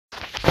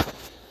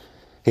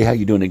Hey, how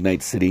you doing,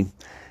 Ignite City?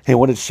 Hey, I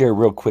wanted to share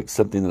real quick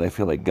something that I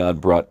feel like God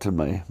brought to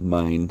my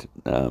mind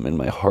and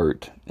my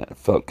heart. I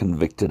felt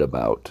convicted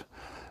about.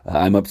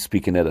 I'm up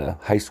speaking at a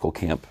high school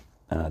camp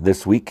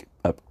this week,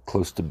 up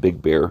close to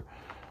Big Bear,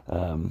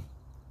 and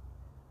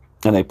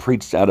I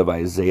preached out of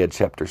Isaiah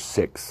chapter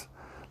 6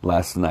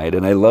 last night,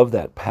 and I love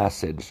that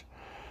passage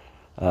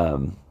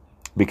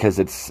because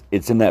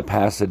it's in that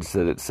passage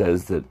that it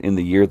says that in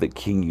the year that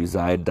King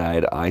Uzziah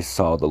died, I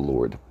saw the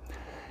Lord.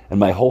 And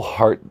my whole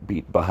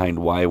heartbeat behind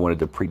why I wanted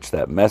to preach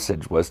that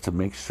message was to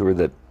make sure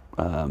that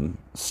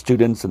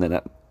students and then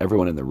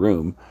everyone in the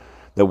room,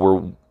 that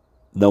we're,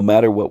 no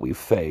matter what we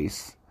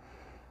face,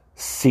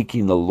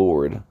 seeking the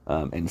Lord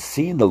and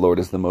seeing the Lord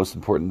is the most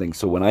important thing.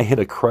 So when I hit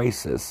a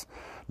crisis,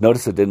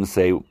 notice it didn't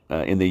say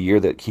in the year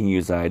that King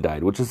Uzziah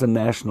died, which is a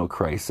national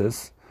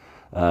crisis.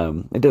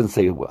 It doesn't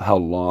say how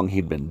long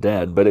he'd been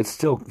dead, but it's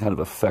still kind of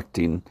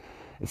affecting.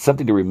 It's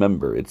something to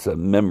remember. It's a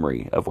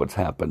memory of what's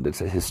happened.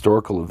 It's a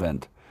historical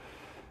event.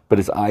 But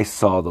as I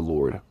saw the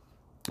Lord.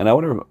 And I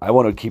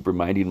want to keep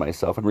reminding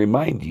myself and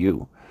remind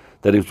you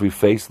that as we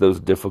face those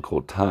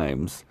difficult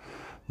times,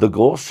 the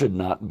goal should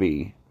not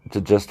be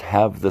to just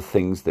have the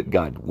things that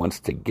God wants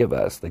to give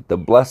us, like the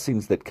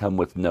blessings that come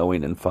with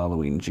knowing and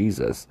following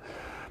Jesus,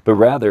 but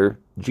rather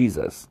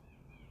Jesus.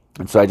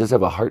 And so I just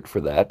have a heart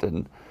for that.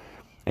 And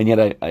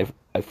yet I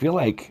feel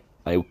like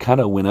I kind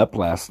of went up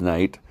last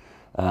night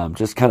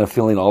just kind of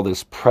feeling all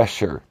this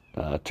pressure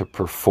to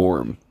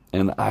perform.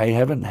 And I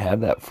haven't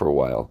had that for a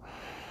while.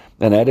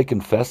 And I had to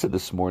confess it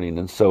this morning.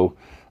 And so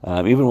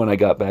even when I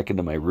got back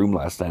into my room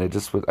last night, I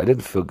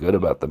didn't feel good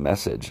about the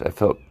message. I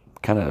felt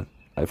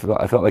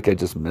like I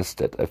just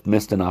missed it. I've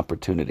missed an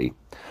opportunity.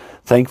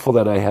 Thankful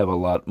that I have a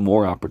lot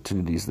more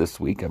opportunities this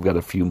week. I've got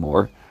a few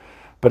more.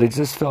 But I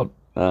just felt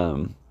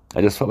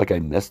like I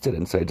missed it.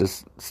 And so I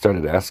just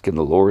started asking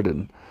the Lord.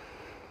 And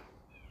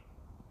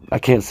I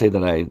can't say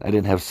that I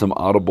didn't have some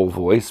audible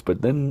voice,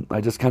 but then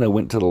I just kind of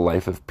went to the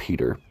life of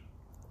Peter.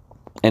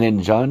 And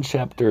in John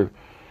chapter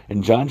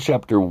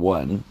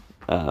 1,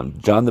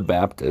 John the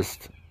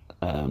Baptist,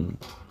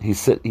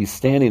 he's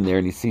standing there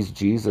and he sees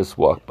Jesus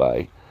walk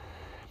by,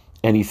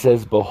 and he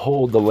says,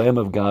 "Behold, the Lamb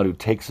of God who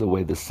takes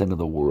away the sin of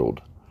the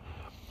world."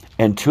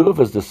 And two of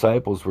his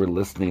disciples were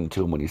listening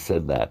to him when he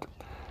said that.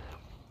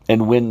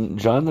 And when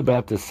John the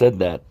Baptist said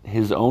that,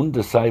 his own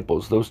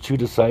disciples, those two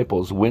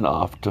disciples, went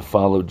off to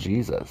follow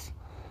Jesus.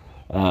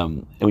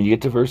 And when you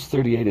get to verse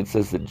 38, it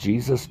says that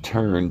Jesus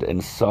turned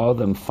and saw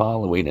them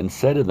following and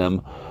said to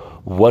them,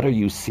 "What are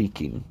you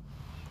seeking?"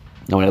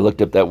 Now, when I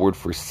looked up that word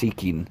for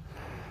seeking,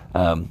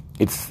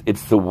 it's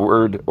the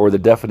word, or the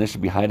definition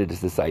behind it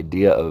is this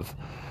idea of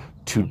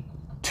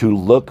to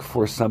look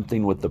for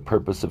something with the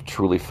purpose of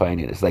truly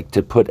finding it. It's like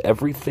to put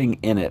everything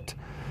in it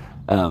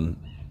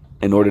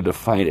in order to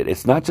find it.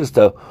 It's not just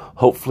to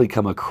hopefully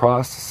come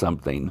across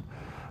something,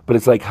 but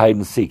it's like hide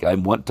and seek. I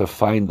want to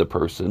find the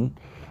person.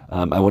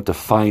 I want to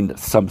find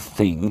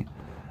something,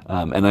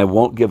 and I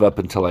won't give up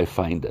until I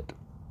find it.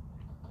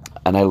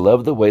 And I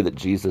love the way that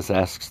Jesus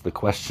asks the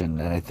question,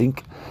 and I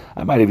think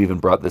I might have even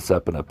brought this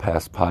up in a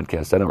past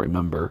podcast, I don't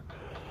remember.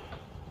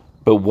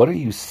 But what are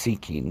you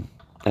seeking?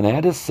 And I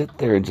had to sit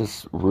there and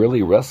just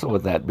really wrestle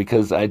with that,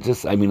 because I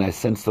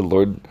sensed the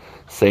Lord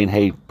saying,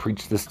 "Hey,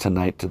 preach this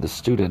tonight to the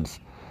students."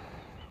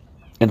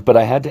 But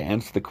I had to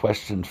answer the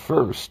question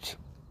first.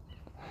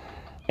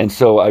 And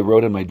so I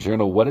wrote in my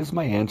journal, what is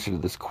my answer to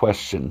this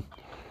question?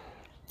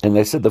 And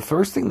I said the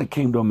first thing that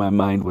came to my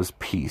mind was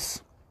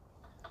peace.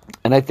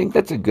 And I think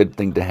that's a good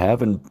thing to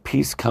have, and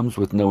peace comes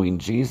with knowing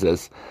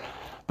Jesus.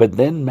 But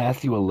then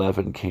Matthew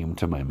 11 came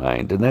to my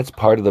mind, and that's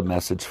part of the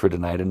message for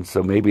tonight. And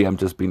so maybe I'm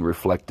just being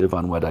reflective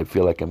on what I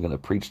feel like I'm going to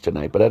preach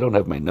tonight, but I don't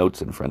have my notes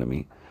in front of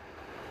me.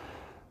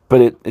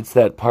 But it's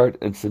that part,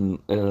 it's in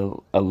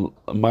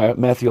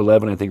Matthew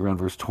 11, I think around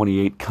verse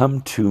 28,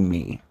 "Come to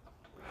me,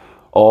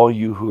 all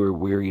you who are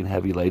weary and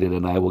heavy laden,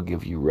 and I will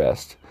give you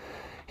rest."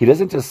 He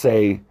doesn't just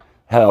say,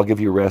 "Hey, I'll give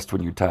you rest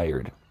when you're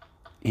tired."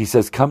 He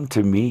says, "Come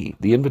to me."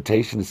 The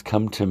invitation is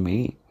come to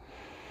me.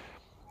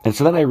 And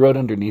so then I wrote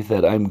underneath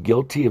that, I'm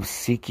guilty of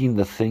seeking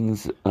the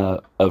things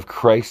of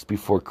Christ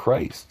before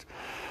Christ.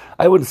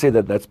 I wouldn't say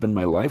that that's been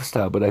my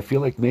lifestyle, but I feel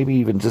like maybe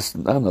even just,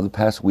 I don't know, the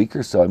past week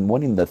or so, I'm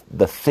wanting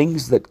the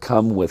things that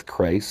come with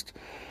Christ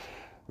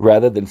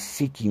rather than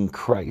seeking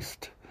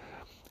Christ.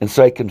 And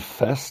so I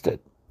confessed it.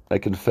 I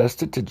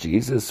confessed it to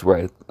Jesus,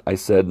 where I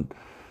said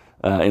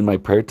in my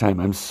prayer time,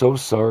 "I'm so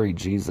sorry,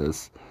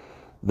 Jesus,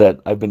 that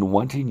I've been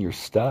wanting your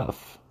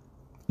stuff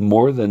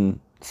more than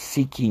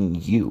seeking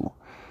you."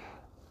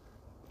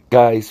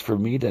 Guys, for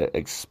me to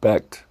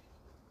expect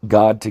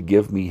God to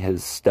give me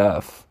his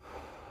stuff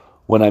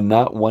when I'm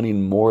not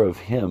wanting more of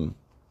him,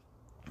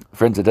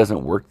 friends, it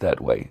doesn't work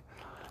that way.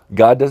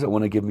 God doesn't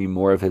want to give me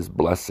more of his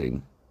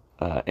blessing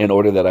in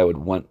order that I would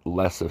want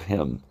less of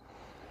him.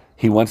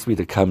 He wants me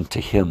to come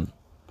to him.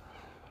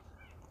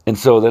 And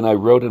so then I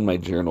wrote in my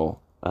journal,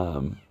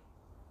 and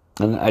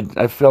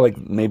I felt like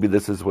maybe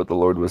this is what the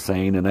Lord was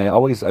saying. And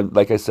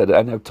like I said,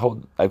 and I've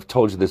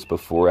told you this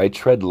before, I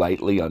tread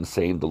lightly on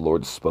saying the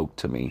Lord spoke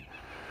to me.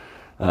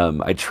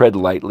 I tread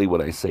lightly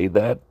when I say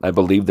that. I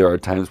believe there are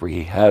times where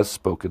he has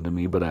spoken to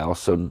me, but I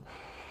also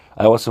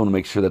want to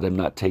make sure that I'm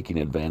not taking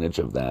advantage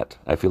of that.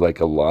 I feel like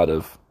there's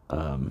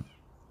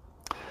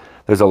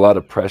a lot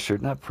of pressure,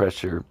 not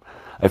pressure.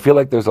 I feel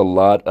like there's a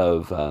lot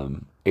of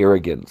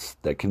arrogance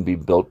that can be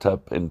built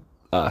up in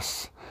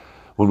us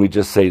when we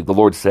just say, the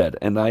Lord said.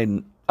 And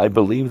I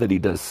believe that he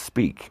does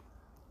speak.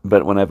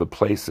 But when I have a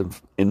place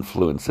of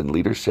influence and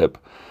leadership,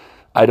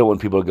 I don't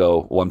want people to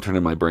go, well, I'm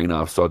turning my brain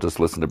off, so I'll just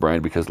listen to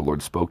Brian because the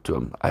Lord spoke to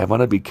him. I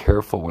want to be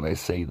careful when I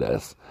say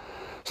this.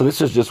 So this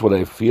is just what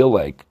I feel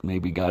like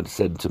maybe God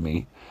said to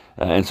me.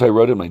 And so I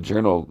wrote in my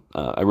journal,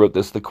 I wrote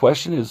this: the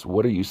question is,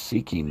 what are you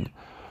seeking,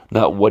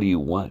 not what do you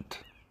want?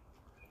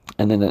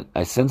 And then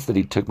I sensed that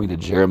he took me to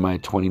Jeremiah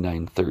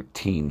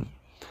 29:13.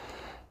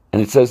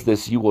 And it says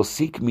this: you will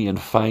seek me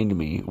and find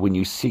me when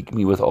you seek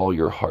me with all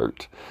your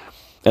heart.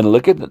 And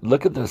look at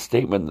the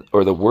statement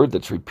or the word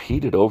that's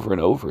repeated over and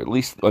over, at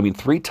least,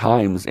 3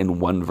 times in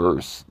one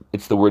verse.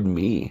 It's the word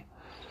me.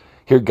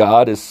 Here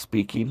God is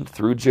speaking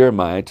through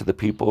Jeremiah to the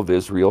people of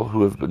Israel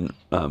who have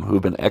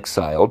been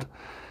exiled.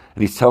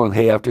 And he's telling,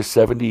 hey, after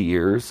 70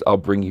 years, I'll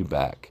bring you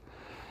back.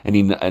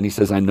 And he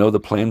says, I know the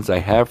plans I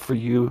have for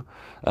you.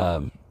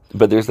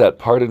 But there's that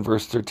part in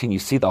verse 13. You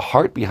see the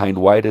heart behind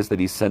why it is that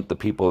he sent the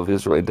people of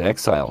Israel into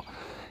exile.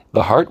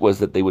 The heart was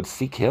that they would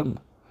seek him.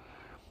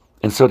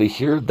 And so to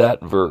hear that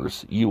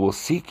verse, you will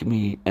seek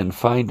me and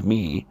find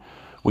me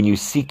when you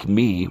seek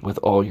me with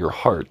all your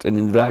heart. And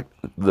in fact,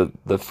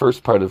 the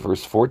first part of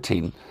verse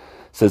 14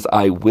 says,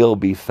 I will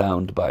be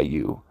found by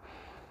you.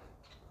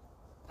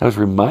 I was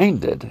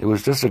reminded, it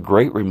was just a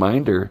great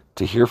reminder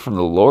to hear from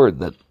the Lord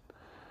that,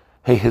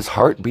 hey, his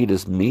heartbeat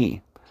is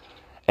me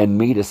and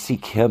me to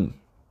seek him.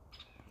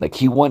 Like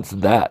he wants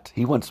that.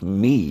 He wants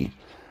me.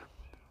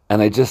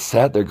 And I just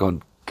sat there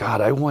going,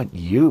 God, I want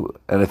you.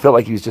 And I felt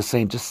like he was just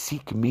saying, just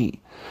seek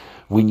me.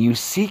 When you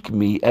seek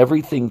me,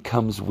 everything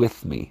comes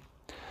with me.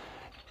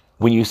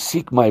 When you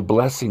seek my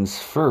blessings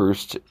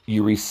first,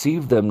 you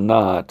receive them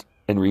not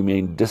and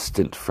remain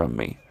distant from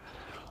me.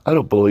 I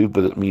don't believe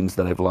that it means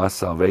that I've lost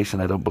salvation.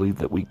 I don't believe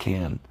that we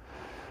can.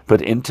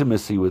 But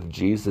intimacy with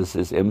Jesus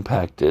is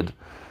impacted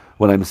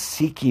when I'm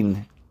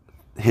seeking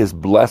his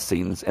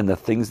blessings and the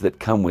things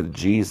that come with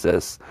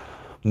Jesus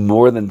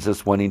more than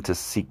just wanting to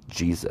seek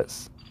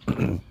Jesus.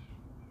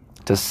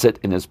 To sit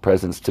in his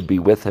presence, to be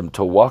with him,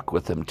 to walk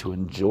with him, to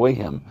enjoy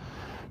him,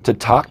 to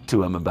talk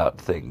to him about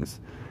things.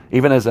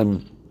 Even as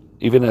I'm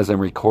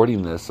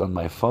recording this on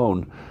my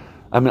phone,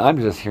 I'm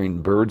just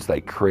hearing birds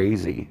like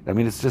crazy.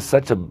 It's just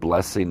such a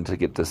blessing to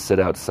get to sit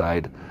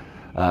outside,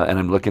 and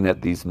I'm looking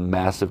at these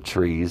massive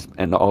trees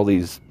and all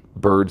these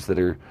birds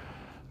that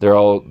they're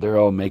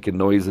all making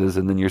noises,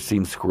 and then you're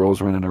seeing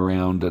squirrels running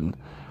around, and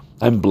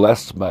I'm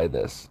blessed by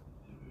this.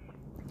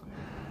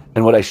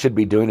 And what I should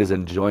be doing is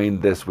enjoying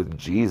this with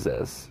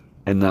Jesus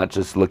and not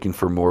just looking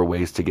for more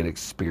ways to get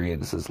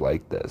experiences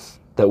like this.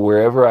 That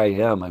wherever I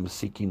am, I'm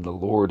seeking the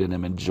Lord and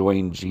I'm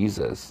enjoying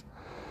Jesus.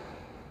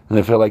 And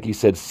I feel like he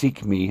said,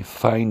 seek me,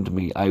 find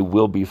me, I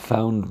will be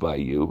found by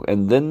you.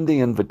 And then the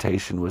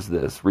invitation was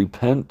this: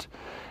 repent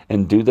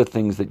and do the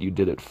things that you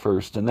did at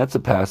first. And that's a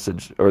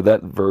passage, or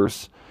that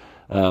verse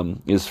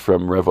is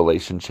from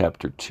Revelation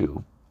chapter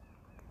 2,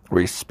 where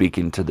he's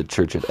speaking to the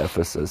church at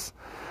Ephesus.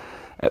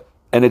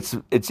 And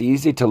it's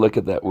easy to look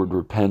at that word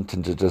repent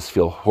and to just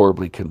feel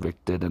horribly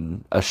convicted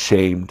and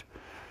ashamed.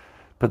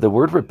 But the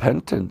word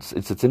repentance,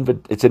 it's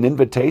an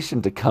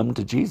invitation to come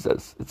to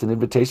Jesus. It's an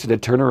invitation to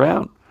turn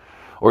around,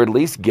 or at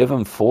least give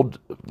him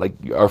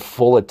our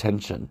full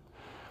attention.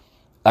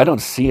 I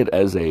don't see it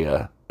as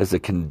a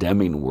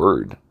condemning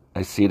word.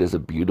 I see it as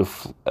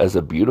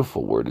a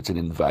beautiful word. It's an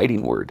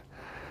inviting word.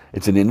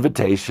 It's an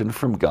invitation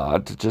from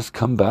God to just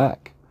come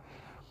back.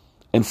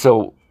 And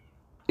so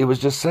it was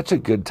just such a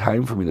good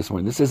time for me this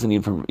morning. This isn't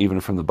even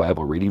from the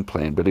Bible reading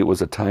plan, but it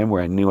was a time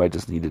where I knew I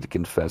just needed to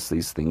confess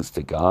these things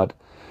to God.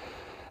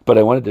 But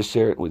I wanted to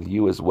share it with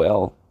you as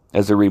well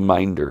as a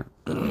reminder,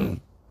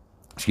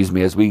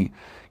 as we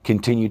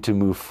continue to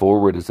move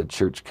forward as a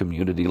church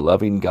community,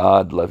 loving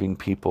God, loving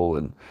people,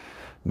 and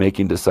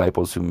making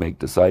disciples who make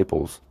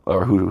disciples,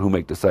 or who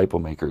make disciple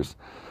makers.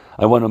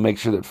 I want to make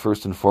sure that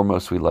first and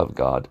foremost we love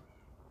God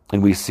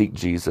and we seek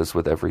Jesus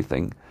with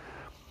everything.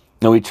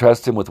 Now we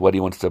trust him with what he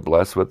wants to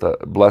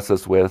bless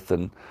us with,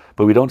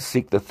 but we don't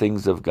seek the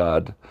things of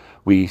God.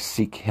 We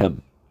seek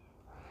him.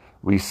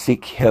 We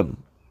seek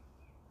him.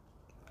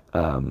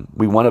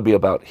 We want to be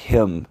about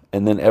him,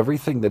 and then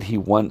everything that he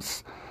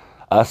wants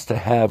us to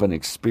have and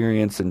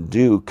experience and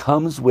do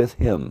comes with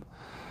him.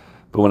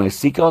 But when I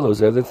seek all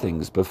those other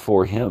things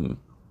before him,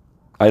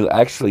 I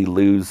actually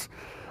lose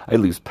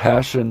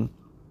passion.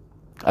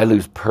 I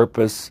lose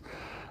purpose.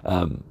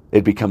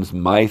 It becomes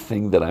my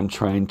thing that I'm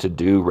trying to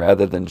do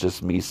rather than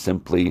just me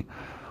simply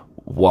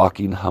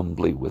walking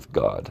humbly with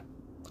God.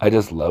 I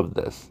just love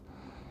this.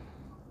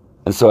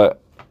 And so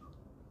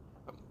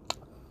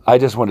I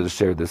just wanted to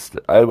share this.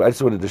 I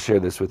just wanted to share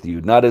this with you,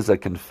 not as a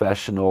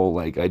confessional,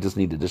 like I just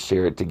needed to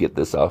share it to get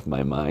this off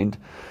my mind.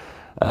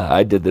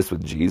 I did this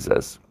with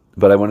Jesus.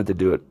 But I wanted to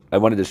do it. I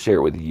wanted to share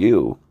it with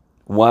you.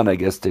 One, I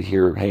guess, to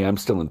hear, hey, I'm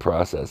still in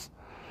process.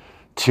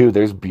 Two,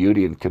 there's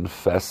beauty in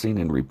confessing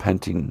and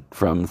repenting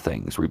from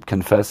things,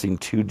 confessing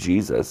to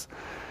Jesus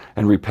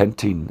and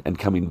repenting and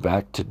coming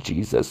back to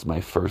Jesus,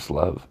 my first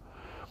love.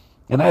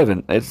 And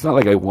it's not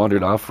like I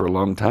wandered off for a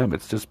long time.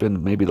 It's just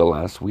been maybe the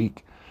last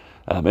week.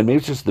 And maybe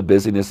it's just the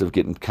busyness of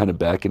getting kind of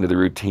back into the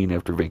routine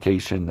after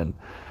vacation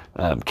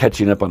and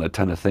catching up on a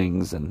ton of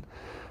things.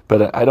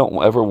 But I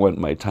don't ever want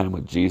my time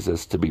with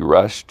Jesus to be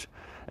rushed.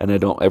 And I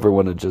don't ever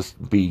want to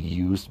just be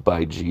used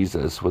by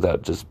Jesus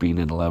without just being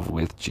in love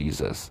with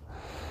Jesus.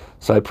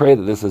 So I pray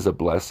that this is a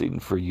blessing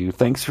for you.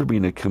 Thanks for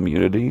being a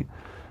community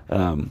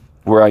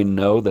where I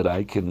know that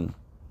I can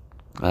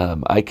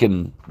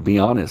be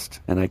honest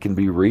and I can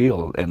be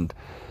real, and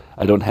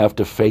I don't have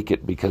to fake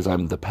it because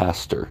I'm the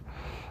pastor.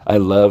 I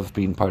love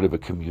being part of a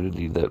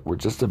community that we're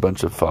just a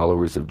bunch of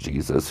followers of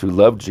Jesus who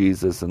love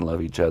Jesus and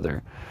love each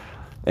other.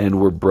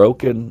 And we're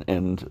broken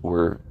and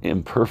we're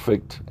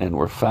imperfect and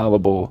we're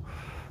fallible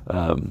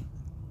and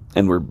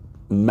we're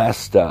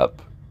messed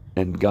up.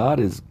 And God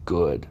is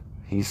good.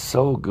 He's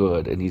so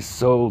good, and He's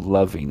so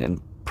loving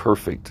and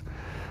perfect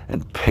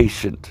and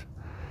patient.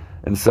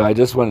 And so I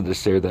just wanted to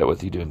share that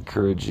with you to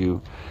encourage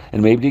you,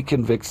 and maybe to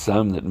convict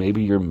some that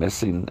maybe you're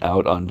missing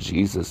out on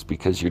Jesus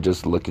because you're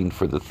just looking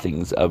for the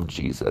things of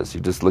Jesus.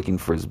 You're just looking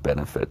for His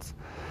benefits.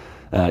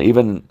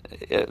 Even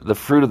the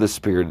fruit of the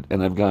Spirit,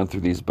 and I've gone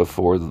through these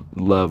before: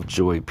 love,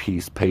 joy,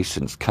 peace,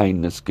 patience,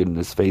 kindness,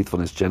 goodness,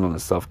 faithfulness,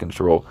 gentleness,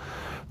 self-control.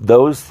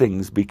 Those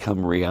things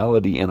become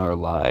reality in our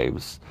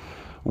lives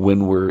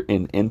when we're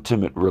in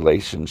intimate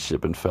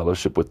relationship and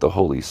fellowship with the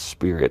Holy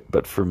Spirit.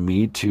 But for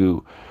me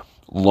to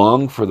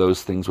long for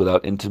those things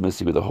without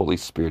intimacy with the Holy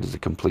Spirit is a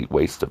complete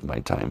waste of my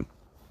time.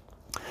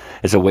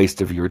 It's a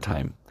waste of your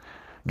time.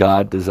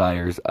 God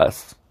desires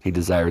us. He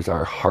desires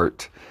our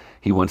heart.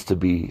 He wants to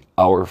be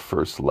our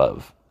first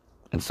love.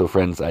 And so,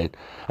 friends, I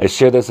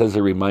share this as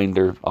a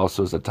reminder,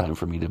 also as a time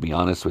for me to be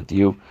honest with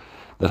you,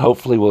 that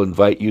hopefully will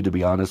invite you to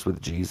be honest with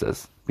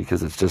Jesus,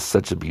 because it's just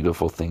such a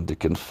beautiful thing to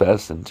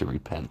confess and to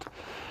repent.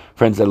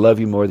 Friends, I love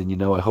you more than you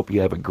know. I hope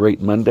you have a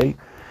great Monday,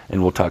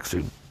 and we'll talk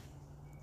soon.